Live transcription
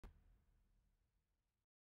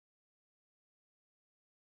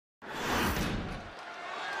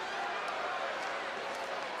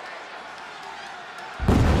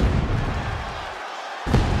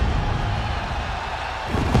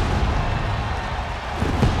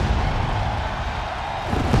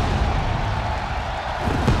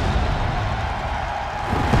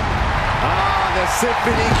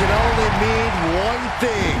epiphany can only mean one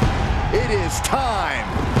thing. It is time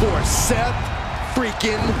for Seth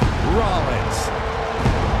Freakin Rollins.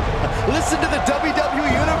 Listen to the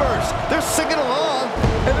WWE Universe. They're singing along,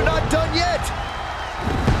 and they're not done yet.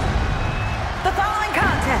 The following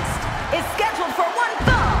contest is scheduled for one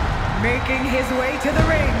fall. Making his way to the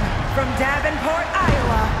ring from Davenport,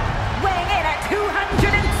 Iowa, weighing in at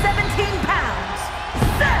 217 pounds,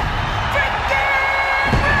 Seth Freakin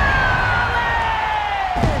Rollins!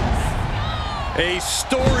 A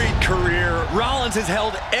storied career, Rollins has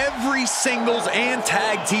held every singles and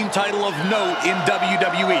tag team title of note in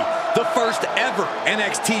WWE. The first ever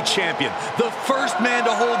NXT champion, the first man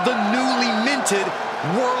to hold the newly minted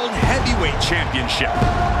World Heavyweight Championship.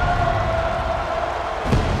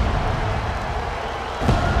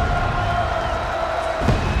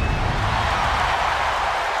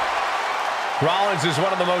 Rollins is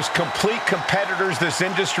one of the most complete competitors this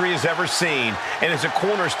industry has ever seen and is a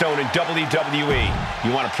cornerstone in WWE.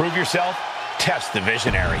 You want to prove yourself? Test the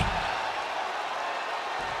visionary.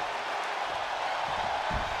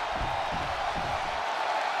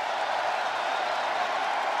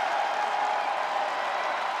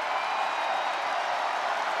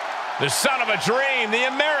 The son of a dream, the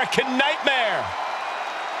American Nightmare.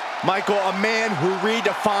 Michael, a man who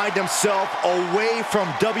redefined himself away from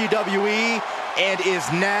WWE and is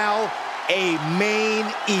now a main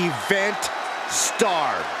event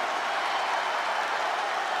star.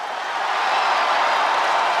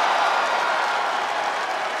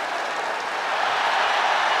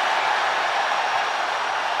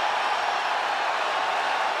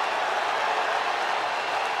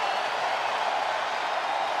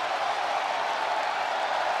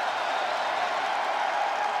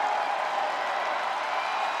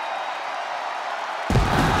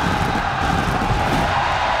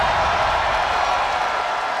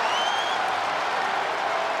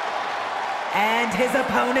 And his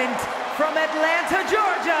opponent from Atlanta,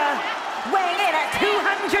 Georgia, weighing in at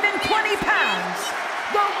 220 pounds,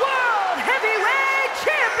 the World Heavyweight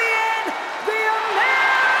Champion, the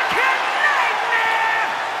American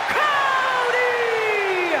Nightmare,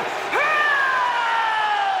 Cody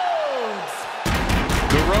Rhodes!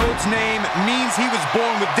 The Rhodes name means he was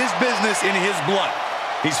born with this business in his blood.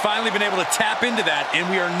 He's finally been able to tap into that, and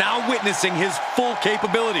we are now witnessing his full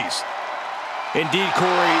capabilities. Indeed,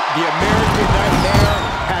 Corey, the American Nightmare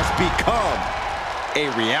has become a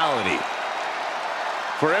reality.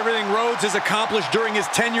 For everything Rhodes has accomplished during his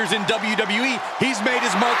tenures in WWE, he's made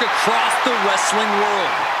his mark across the wrestling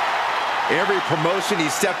world. Every promotion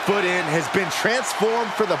he's stepped foot in has been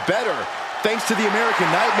transformed for the better, thanks to the American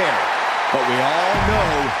Nightmare. But we all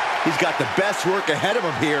know he's got the best work ahead of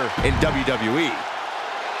him here in WWE.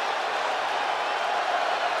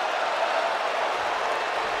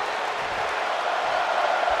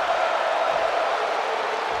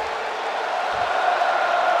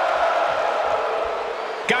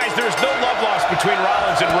 Guys, there's no love lost between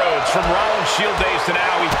Rollins and Rhodes. From Rollins' Shield days to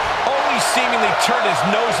now, he's always seemingly turned his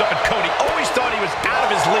nose up at Cody. Always thought he was out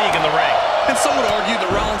of his league in the ring. And some would argue that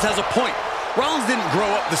Rollins has a point. Rollins didn't grow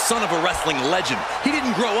up the son of a wrestling legend. He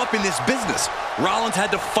didn't grow up in this business. Rollins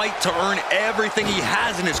had to fight to earn everything he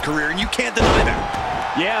has in his career, and you can't deny that.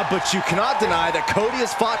 Yeah, but you cannot deny that Cody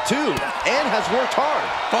has fought too and has worked hard.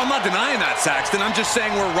 Well, I'm not denying that, Saxton. I'm just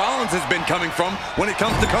saying where Rollins has been coming from when it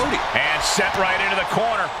comes to Cody. And set right into the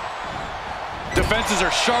corner. Defenses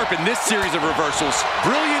are sharp in this series of reversals.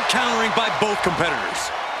 Brilliant countering by both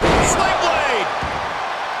competitors. Sling blade!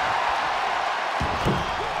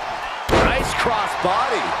 Nice cross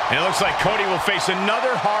body. And it looks like Cody will face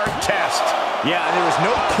another hard test. Yeah, there was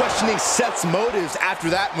no questioning Seth's motives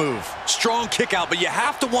after that move. Strong kick out, but you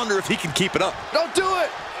have to wonder if he can keep it up. Don't do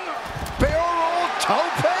it! Barrel roll tope?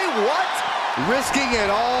 What? Risking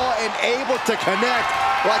it all and able to connect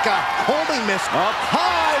like a homing miss. Up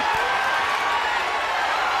high!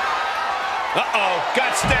 Uh-oh,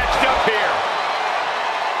 got snatched up here.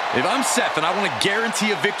 If I'm Seth and I want to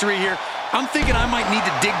guarantee a victory here, I'm thinking I might need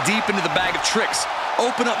to dig deep into the bag of tricks,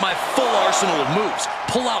 open up my full arsenal of moves,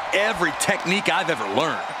 pull out every technique I've ever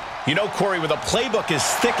learned. You know, Corey, with a playbook as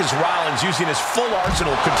thick as Rollins, using his full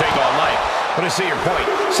arsenal could take all night. But I see your point.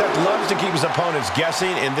 Seth loves to keep his opponents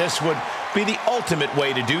guessing, and this would be the ultimate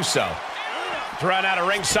way to do so. Thrown out of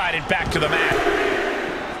ringside and back to the mat.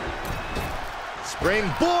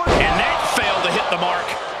 Springboard. And that failed to hit the mark.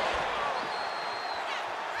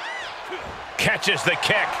 Catches the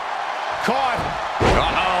kick. Caught.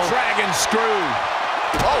 Uh-oh. Dragon screw.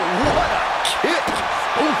 Oh, what a kick.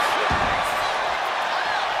 Oof.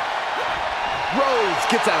 Rhodes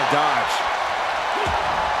gets out of dodge.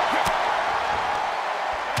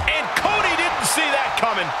 And Cody didn't see that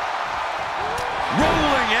coming.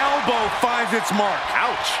 Rolling elbow finds its mark.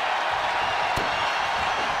 Ouch.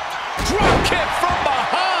 Drop kick from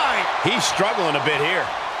behind. He's struggling a bit here.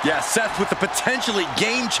 Yeah, Seth with the potentially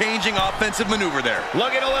game-changing offensive maneuver there.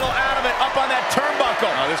 Looking a little out of it, up on that turnbuckle.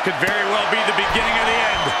 Oh, this could very well be the beginning of the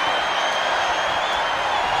end.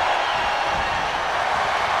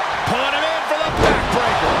 Pulling him in for the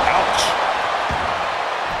backbreaker. Ouch.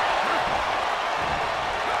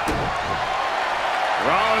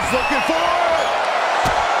 Rollins looking for it.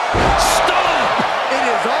 Stop! It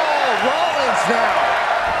is all Rollins now.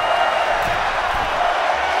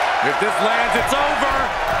 If this lands, it's over.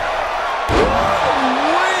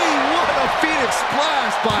 What a Phoenix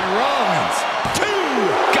splash by Rollins. 2.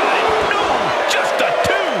 Got it. No, just a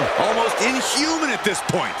 2. Almost inhuman at this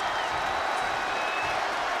point.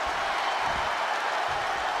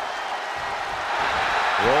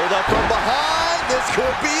 Rolled up from behind. This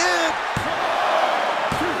could be it.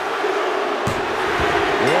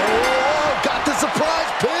 Whoa, got the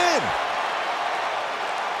surprise pin.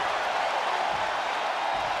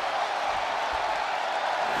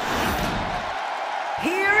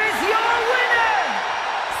 Here is your winner,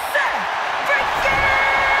 Seth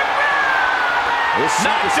Freakin Rollins! This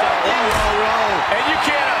superstar. And you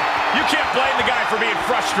can't blame the guy for being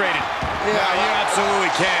frustrated. Yeah, you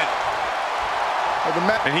absolutely can't.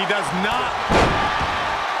 And he does not.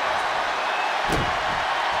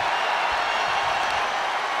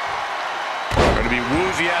 Going to be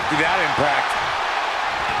woozy after that impact.